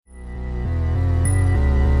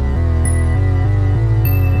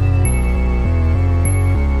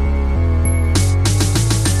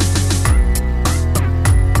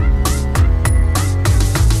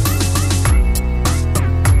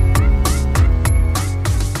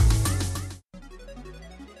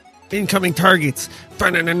Incoming targets.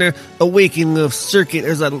 Awakening of circuit.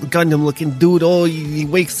 There's a Gundam looking dude. Oh, he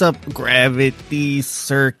wakes up. Gravity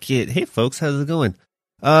circuit. Hey folks, how's it going?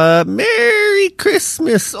 Merry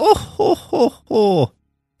Christmas. Oh ho ho ho.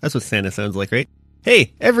 That's what Santa sounds like, right?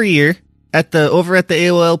 Hey, every year over at the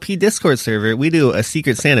AOLP Discord server, we do a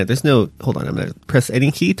Secret Santa. There's no, hold on, I'm gonna press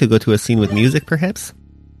any key to go to a scene with music, perhaps.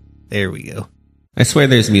 There we go. I swear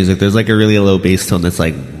there's music. There's like a really low bass tone that's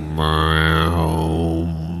like,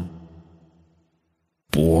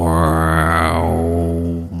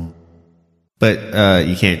 but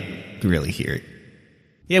you can't really hear it.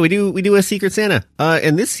 Yeah, we do a Secret Santa.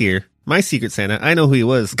 And this year, my Secret Santa, I know who he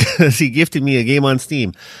was because he gifted me a game on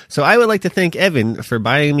Steam. So I would like to thank Evan for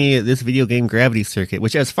buying me this video game Gravity Circuit,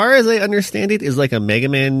 which as far as I understand it is like a Mega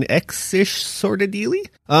Man X-ish sort of dealy.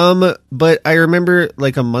 But I remember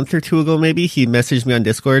like a month or two ago maybe, he messaged me on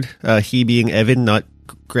Discord, he being Evan, not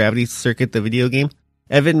Gravity Circuit, the video game.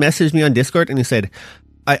 Evan messaged me on Discord and he said,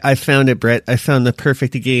 I found it, Brett. I found the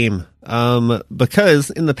perfect game. Because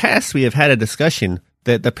in the past we have had a discussion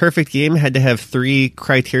that the perfect game had to have 3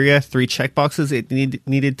 criteria, 3 checkboxes it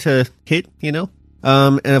needed to hit, you know?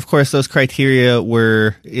 And of course those criteria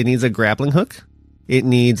were, it needs a grappling hook, it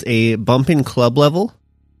needs a bump-in club level,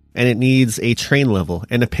 and it needs a train level.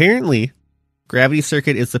 And apparently, Gravity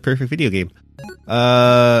Circuit is the perfect video game.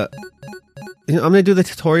 I'm gonna do the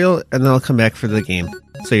tutorial, and then I'll come back for the game,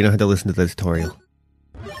 so you don't have to listen to the tutorial.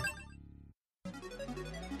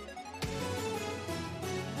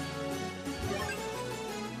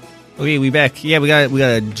 Okay, we back. Yeah, we got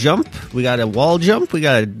a jump, we got a wall jump, we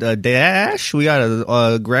got a dash, we got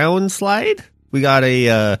a ground slide, we got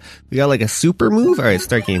like a super move. All right,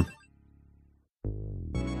 start game.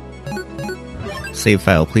 Save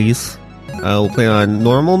file, please. We'll play on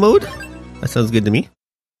normal mode. That sounds good to me.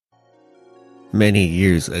 Many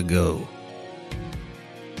years ago,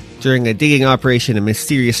 during a digging operation, a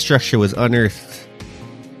mysterious structure was unearthed.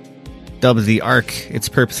 Dubbed the Ark, its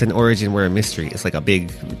purpose and origin were a mystery. It's like a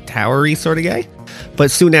big towery sort of guy.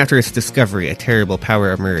 But soon after its discovery, a terrible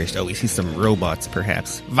power emerged. Oh, we see some robots,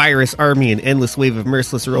 perhaps. Virus army, an endless wave of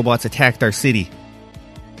merciless robots attacked our city.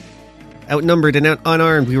 Outnumbered and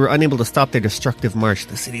unarmed, we were unable to stop their destructive march.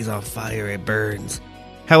 The city's on fire, it burns.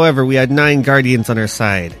 However, we had 9 guardians on our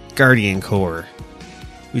side. Guardian Corps.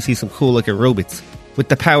 We see some cool looking robots. With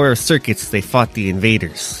the power of circuits, they fought the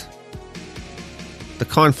invaders. The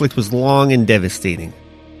conflict was long and devastating.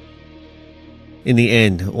 In the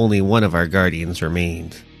end, only one of our guardians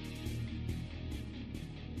remained.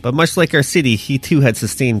 But much like our city, he too had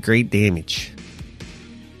sustained great damage.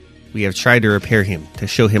 We have tried to repair him, to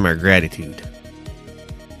show him our gratitude.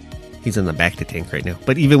 He's in the back to tank right now.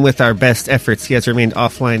 But even with our best efforts, he has remained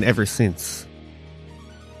offline ever since.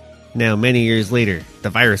 Now, many years later, the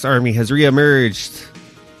virus army has re-emerged.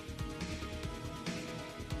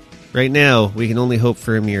 Right now, we can only hope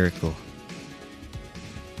for a miracle.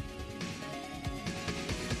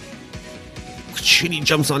 He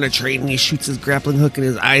jumps on a train and he shoots his grappling hook and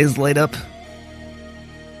his eyes light up.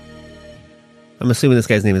 I'm assuming this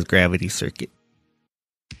guy's name is Gravity Circuit.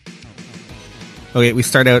 Okay, we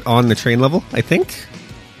start out on the train level, I think.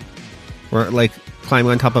 We're like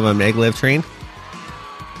climbing on top of a maglev train.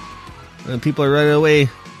 And people are running away.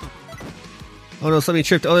 Oh no, somebody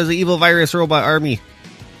tripped. Oh, there's an evil virus robot army.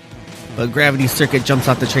 But Gravity Circuit jumps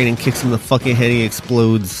off the train and kicks him in the fucking head and he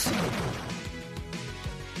explodes.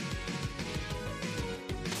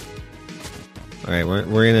 Alright,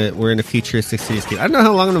 we're in a futuristic cityscape. I don't know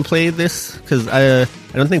how long I'm gonna play this, because I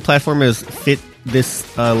don't think platformers fit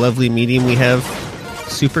this lovely medium we have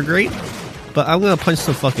super great. But I'm gonna punch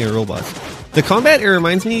some fucking robots. The combat, it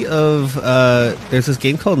reminds me of there's this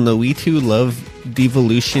game called Noitu Love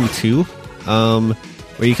Devolution 2.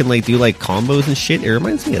 Where you can like do like combos and shit. It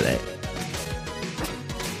reminds me of that.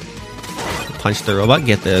 Punch the robot,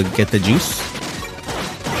 get the juice.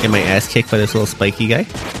 Get my ass kicked by this little spiky guy.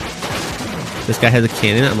 This guy has a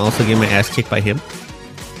cannon. I'm also getting my ass kicked by him.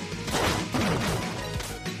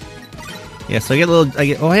 Yeah, so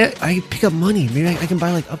I pick up money. Maybe I can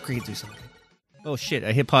buy like upgrades or something. Oh shit,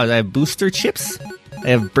 I hit pause. I have booster chips. I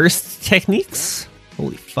have burst techniques.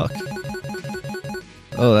 Holy fuck.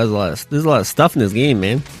 Oh, there's a lot of stuff in this game,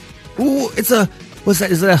 man. Ooh, is that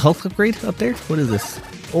a health upgrade up there? What is this?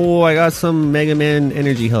 Oh, I got some Mega Man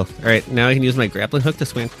energy health. Alright, now I can use my grappling hook to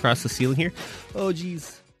swing across the ceiling here. Oh,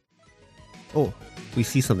 jeez. Oh, we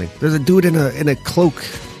see something. There's a dude in a cloak.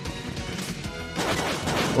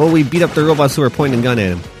 Oh, we beat up the robots who are pointing a gun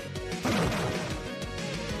at him.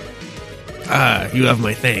 Ah, you have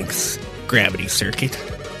my thanks, Gravity Circuit.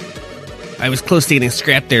 I was close to getting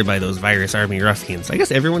scrapped there by those virus army ruffians. I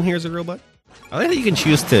guess everyone here is a robot. I like that you can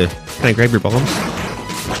choose to... Can I grab your bombs?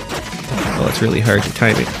 Oh, it's really hard to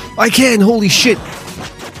time it. I can! Holy shit!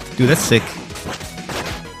 Dude, that's sick.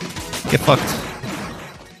 Get fucked.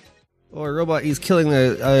 Oh, a robot, he's killing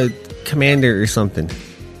a commander or something.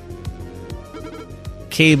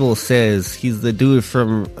 Cable says he's the dude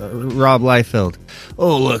from Rob Liefeld.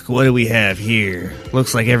 Oh, look, what do we have here?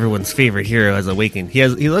 Looks like everyone's favorite hero has awakened.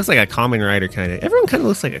 He looks like a Kamen Rider, kind of. Everyone kind of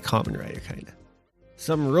looks like a Kamen Rider, kind of.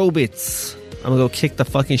 Some robots. I'm gonna go kick the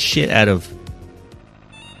fucking shit out of.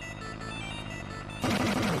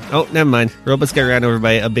 Oh, never mind. Robots got ran over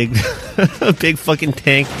by a big, a big fucking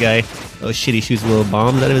tank guy. Oh shit, he shoots little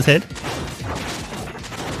bombs out of his head.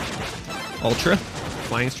 Ultra.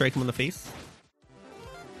 Flying strike him in the face.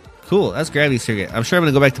 Cool, that's Gravity Circuit. I'm sure I'm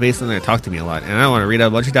gonna go back to base and they're gonna talk to me a lot. And I don't want to read out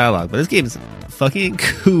a bunch of dialogue, but this game's fucking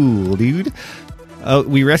cool, dude.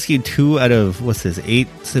 We rescued 2 out of, what's this, 8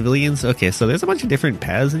 civilians? Okay, so there's a bunch of different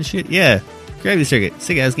paths and shit. Yeah. Gravity Circuit,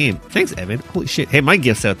 sick ass game. Thanks, Evan. Holy shit. Hey, my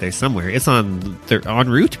gift's out there somewhere. It's en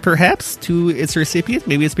route, perhaps, to its recipient.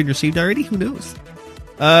 Maybe it's been received already. Who knows?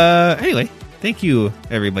 Anyway, thank you,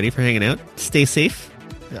 everybody, for hanging out. Stay safe.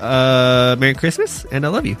 Merry Christmas, and I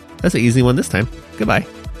love you. That's an easy one this time. Goodbye.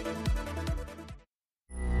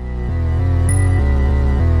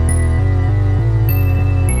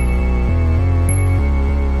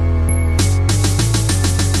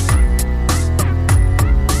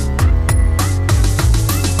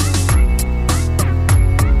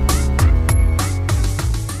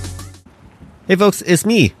 Hey folks, it's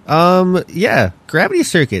me. Yeah, Gravity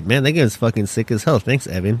Circuit, man, that game's fucking sick as hell. Thanks,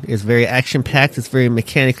 Evan. It's very action-packed, it's very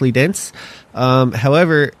mechanically dense.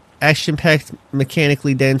 However, action-packed,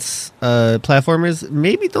 mechanically dense platformers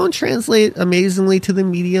maybe don't translate amazingly to the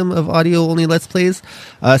medium of audio-only Let's Plays.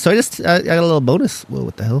 So I got a little bonus. Whoa,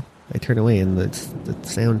 what the hell? I turn away and the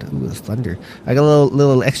sound, ooh, it's thunder. I got a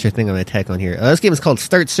little extra thing I'm going to tack on here. This game is called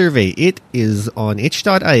Start Survey. It is on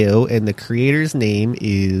itch.io, and the creator's name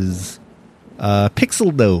is...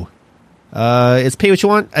 Pixel Dough. It's pay what you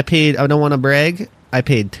want. I don't want to brag. I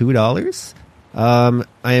paid $2. I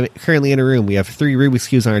am currently in a room. We have 3 Rubik's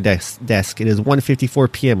Cubes on our desk. It is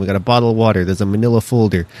 1:54 p.m. We got a bottle of water. There's a manila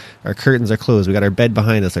folder. Our curtains are closed. We got our bed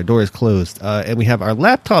behind us. Our door is closed. And we have our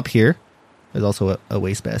laptop here. There's also a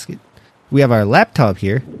wastebasket. We have our laptop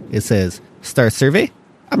here. It says, Start Survey.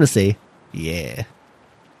 I'm going to say, yeah.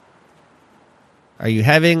 Are you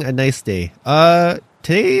having a nice day?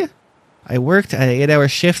 Today... I worked at an 8-hour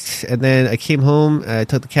shift, and then I came home, I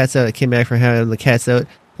took the cats out, I came back from having the cats out,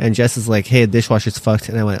 and Jess is like, hey, the dishwasher's fucked,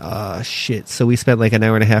 and I went, oh, shit. So we spent like an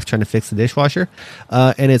hour and a half trying to fix the dishwasher,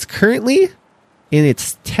 and it's currently in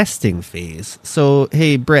its testing phase. So,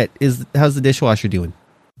 hey, Brett, how's the dishwasher doing?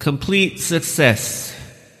 Complete success.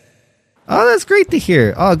 Oh, that's great to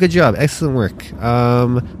hear. Oh, good job. Excellent work.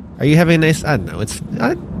 Are you having a nice, I don't know,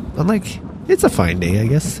 it's a fine day, I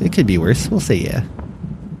guess. It could be worse. We'll say yeah.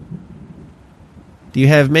 Do you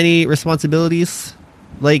have many responsibilities?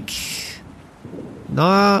 Like,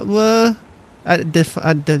 define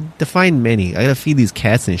many. I gotta feed these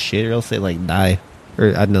cats and shit, or else they like die,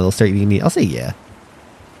 or I don't know, they'll start eating me. I'll say yeah.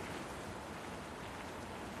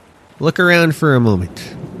 Look around for a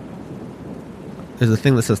moment. There's a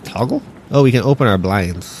thing that says toggle. Oh, we can open our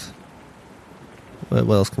blinds. What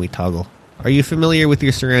else can we toggle? Are you familiar with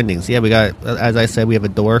your surroundings? Yeah, we got, as I said, we have a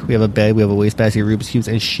door, we have a bed, we have a wastebasket, Rubik's Cubes,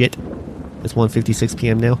 and shit. It's 1:56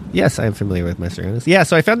 p.m. now. Yes, I am familiar with my surroundings. Yeah,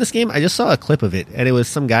 so I found this game. I just saw a clip of it, and it was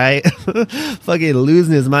some guy fucking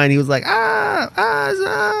losing his mind. He was like,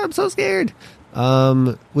 I'm so scared.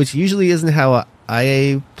 Which usually isn't how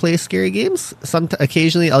I play scary games.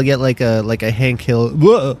 Occasionally, I'll get like a Hank Hill,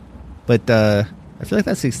 whoa! But I feel like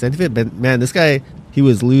that's the extent of it. But man, this guy, he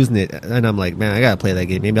was losing it, and I'm like, man, I gotta play that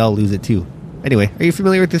game. Maybe I'll lose it too. Anyway, are you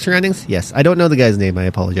familiar with your surroundings? Yes. I don't know the guy's name. I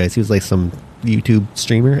apologize. He was like some YouTube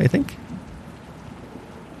streamer, I think.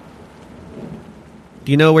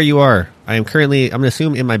 Do you know where you are? I am currently, I'm going to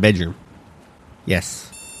assume, in my bedroom. Yes.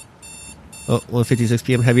 Oh, 1:56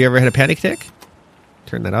 p.m. Have you ever had a panic attack?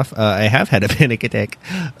 Turn that off. I have had a panic attack.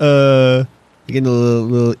 You're getting a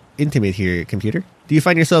little intimate here, computer. Do you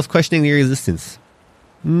find yourself questioning your existence?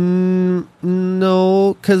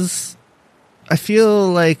 No, because I feel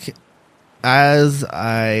like as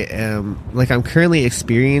I am, like, I'm currently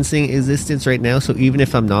experiencing existence right now, so even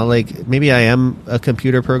if I'm not, like, maybe I am a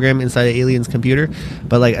computer program inside an alien's computer,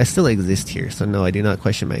 but, like, I still exist here, so no, I do not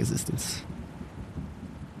question my existence.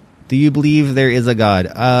 Do you believe there is a God?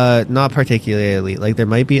 Not particularly. Like, there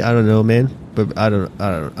might be, I don't know, man, but I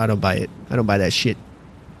don't buy it. I don't buy that shit.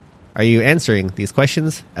 Are you answering these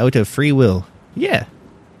questions out of free will? Yeah.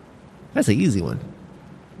 That's an easy one.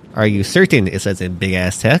 Are you certain? It says in big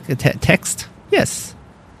ass text. Yes.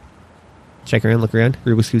 Check around, look around.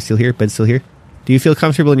 Rubik's Cube's still here, bed's still here. Do you feel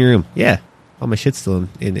comfortable in your room? Yeah. All my shit's still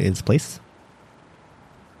in its place.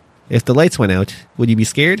 If the lights went out, would you be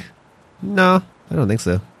scared? No, I don't think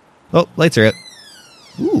so. Oh, lights are out.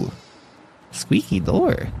 Ooh. Squeaky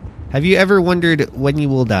door. Have you ever wondered when you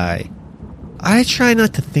will die? I try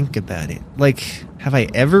not to think about it. Like, have I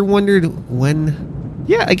ever wondered when?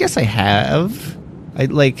 Yeah, I guess I have.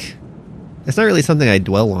 It's not really something I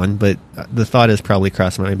dwell on, but the thought has probably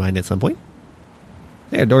crossed my mind at some point.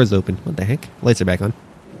 Yeah, door's open. What the heck? Lights are back on.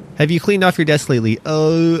 Have you cleaned off your desk lately?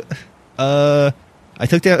 I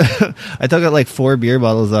took out like 4 beer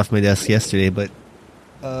bottles off my desk yesterday, but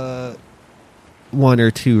 1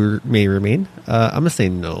 or 2 may remain. I'm gonna say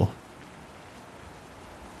no.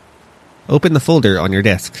 Open the folder on your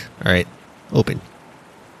desk. All right, open.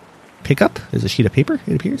 Pick up. There's a sheet of paper,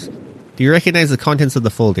 it appears. Do you recognize the contents of the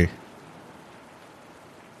folder?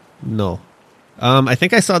 No. I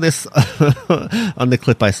think I saw this on the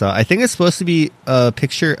clip I saw. I think it's supposed to be a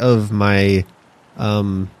picture of my,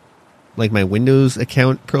 my Windows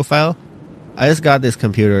account profile. I just got this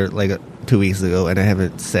computer like 2 weeks ago, and I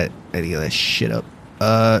haven't set any of that shit up.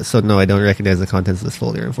 So no, I don't recognize the contents of this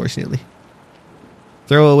folder, unfortunately.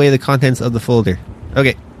 Throw away the contents of the folder.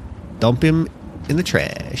 Okay. Dump him in the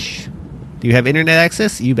trash. Do you have internet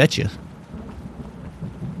access? You betcha.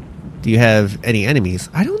 Do you have any enemies?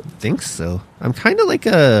 I don't think so. I'm kind of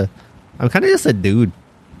just a dude.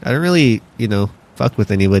 I don't really, fuck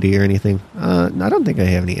with anybody or anything. I don't think I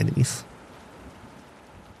have any enemies.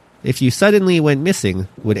 If you suddenly went missing,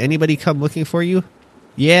 would anybody come looking for you?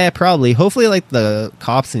 Yeah, probably. Hopefully like the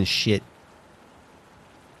cops and shit.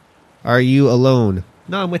 Are you alone?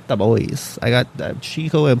 No, I'm with the boys. I got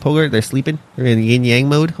Chico and Pogar. They're sleeping. They're in yin-yang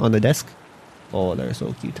mode on the desk. Oh, they're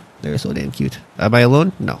so cute. They're so damn cute. Am I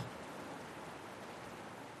alone? No.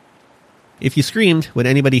 If you screamed, would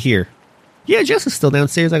anybody hear? Yeah, Jess is still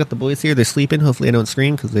downstairs. I got the boys here. They're sleeping. Hopefully I don't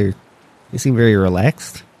scream because they seem very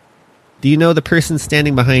relaxed. Do you know the person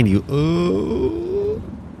standing behind you? Oh.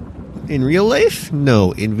 In real life?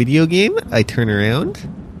 No. In video game? I turn around.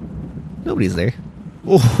 Nobody's there.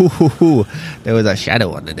 Oh, there was a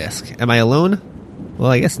shadow on the desk. Am I alone? Well,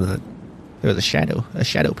 I guess not. There was a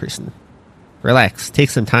shadow person. Relax. Take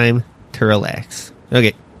some time to relax.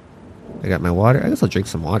 Okay. I got my water. I guess I'll drink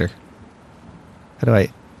some water. How do I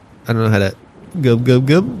don't know how to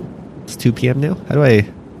gub. It's 2 p.m. now.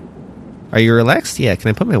 Are you relaxed? Yeah, can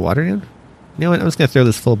I put my water down? You know what? I'm just going to throw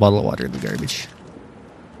this full bottle of water in the garbage.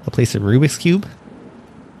 I'll play some Rubik's Cube.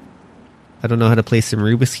 I don't know how to play some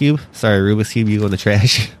Rubik's Cube. Sorry, Rubik's Cube, you go in the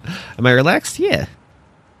trash. Am I relaxed? Yeah.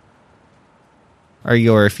 Are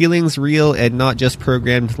your feelings real and not just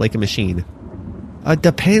programmed like a machine?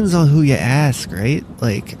 Depends on who you ask, right?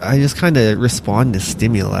 Like, I just kind of respond to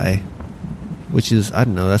stimuli. Which is, I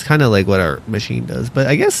don't know, that's kind of like what our machine does. But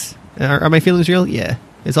I guess, are my feelings real? Yeah.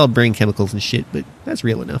 It's all brain chemicals and shit, but that's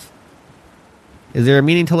real enough. Is there a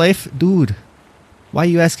meaning to life? Dude, why are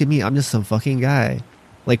you asking me? I'm just some fucking guy.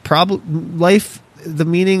 Like, life, the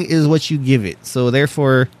meaning is what you give it. So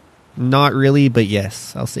therefore, not really, but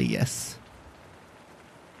yes. I'll say yes.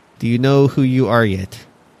 Do you know who you are yet?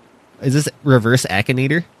 Is this reverse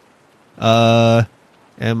Akinator? Am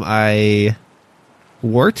I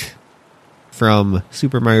Wart from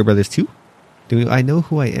Super Mario Brothers 2? Do I know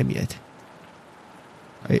who I am yet?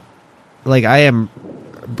 I am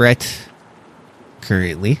Brett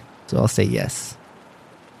currently, so I'll say yes.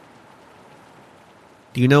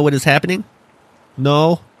 Do you know what is happening?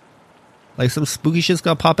 No. Like some spooky shit's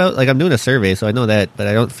gonna pop out? Like I'm doing a survey, so I know that, but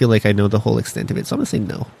I don't feel like I know the whole extent of it, so I'm gonna say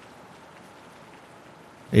no.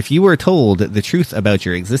 If you were told the truth about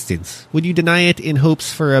your existence, would you deny it in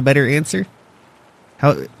hopes for a better answer?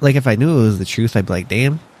 If I knew it was the truth, I'd be like,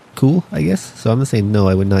 damn, cool, I guess. So I'm gonna say no,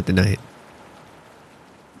 I would not deny it.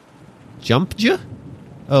 Jumpja?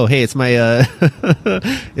 Oh, hey, it's my,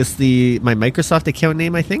 it's my Microsoft account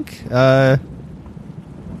name, I think.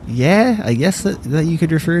 Yeah, I guess that you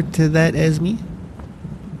could refer to that as me.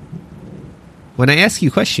 When I ask you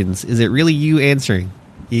questions, is it really you answering?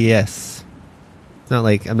 Yes. It's not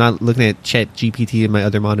like I'm not looking at Chat GPT in my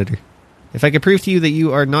other monitor. If I could prove to you that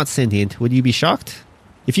you are not sentient, would you be shocked?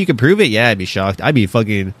 If you could prove it, yeah, I'd be shocked. I'd be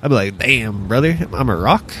like, damn, brother, I'm a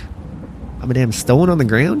rock? I'm a damn stone on the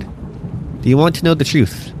ground? Do you want to know the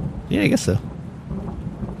truth? Yeah, I guess so.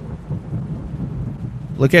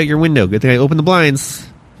 Look out your window. Good thing I opened the blinds.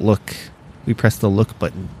 Look. We press the look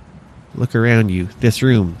button. Look around you. This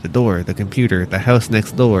room, the door, the computer, the house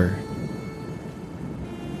next door.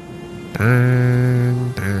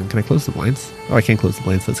 Dun, dun. Can I close the blinds? Oh, I can't close the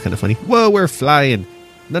blinds. That's kind of funny. Whoa, we're flying.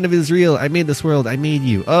 None of it is real. I made this world. I made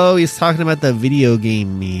you. Oh, he's talking about the video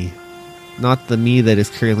game me. Not the me that is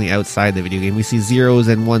currently outside the video game. We see zeros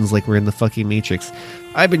and ones like we're in the fucking Matrix.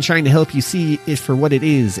 I've been trying to help you see it for what it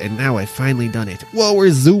is, and now I've finally done it. Whoa, we're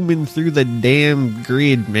zooming through the damn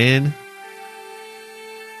grid, man.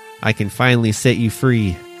 I can finally set you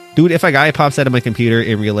free. Dude, if a guy pops out of my computer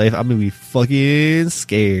in real life, I'm gonna be fucking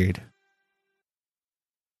scared.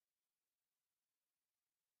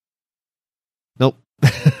 Nope.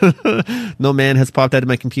 No man has popped out of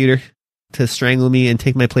my computer to strangle me and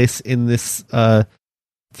take my place in this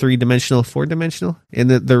 3-dimensional, 4-dimensional, in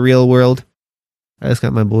the real world. I just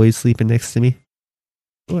got my boys sleeping next to me.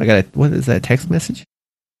 Oh, what is that text message?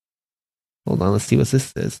 Hold on, let's see what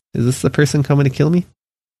this says. Is this the person coming to kill me?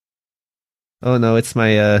 Oh no, it's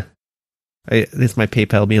my it's my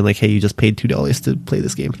PayPal being like, hey, you just paid $2 to play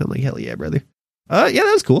this game. And I'm like, hell yeah, brother. Yeah,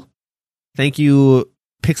 that was cool. Thank you,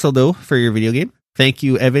 Pixeldo, for your video game. Thank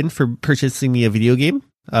you, Evan, for purchasing me a video game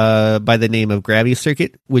by the name of Gravity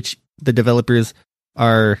Circuit, which the developers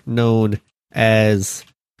are known as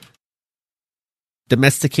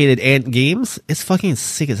Domesticated Ant Games. It's fucking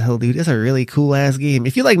sick as hell, dude. It's a really cool ass game.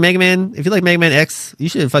 If you like Mega Man, X, you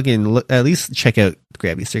should fucking at least check out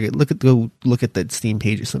Gravity Circuit. Go look at the Steam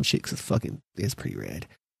page or some shit, because it's pretty rad.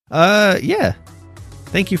 Yeah.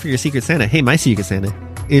 Thank you for your Secret Santa. Hey, my Secret Santa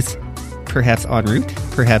is perhaps en route.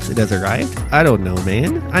 Perhaps it has arrived. I don't know,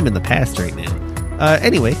 man. I'm in the past right now.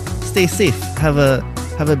 Anyway, stay safe. Have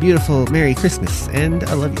a beautiful Merry Christmas, and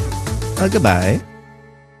I love you. Goodbye.